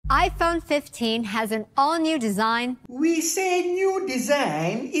iPhone 15 has an all-new design. We say new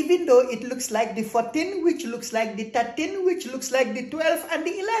design even though it looks like the 14, which looks like the 13, which looks like the 12 and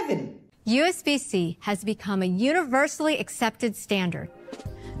the 11. USB-C has become a universally accepted standard.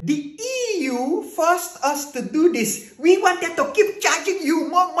 The EU forced us to do this. We wanted to keep charging you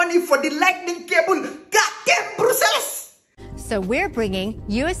more money for the lightning cable. Goddamn Brussels! So we're bringing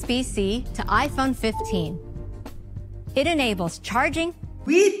USB-C to iPhone 15. It enables charging.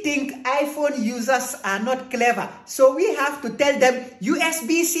 We think iPhone users are not clever, so we have to tell them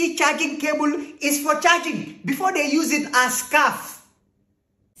USB-C charging cable is for charging before they use it as scarf.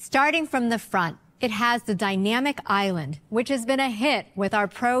 Starting from the front, it has the dynamic island, which has been a hit with our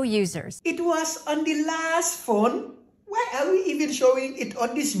pro users. It was on the last phone. Why are we even showing it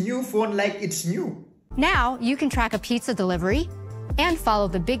on this new phone like it's new? Now you can track a pizza delivery and follow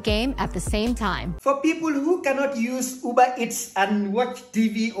the big game at the same time. For people who cannot use Uber Eats and watch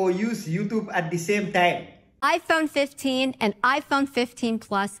TV or use YouTube at the same time, iPhone 15 and iPhone 15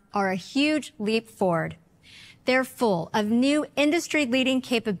 Plus are a huge leap forward. They're full of new industry-leading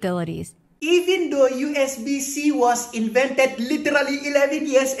capabilities. even though USB-C was invented literally 11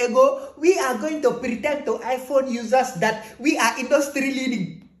 years ago, we are going to pretend to iPhone users that we are industry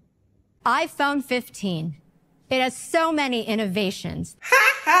leading. iPhone 15. It has so many innovations. Ha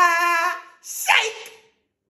ha! Psych!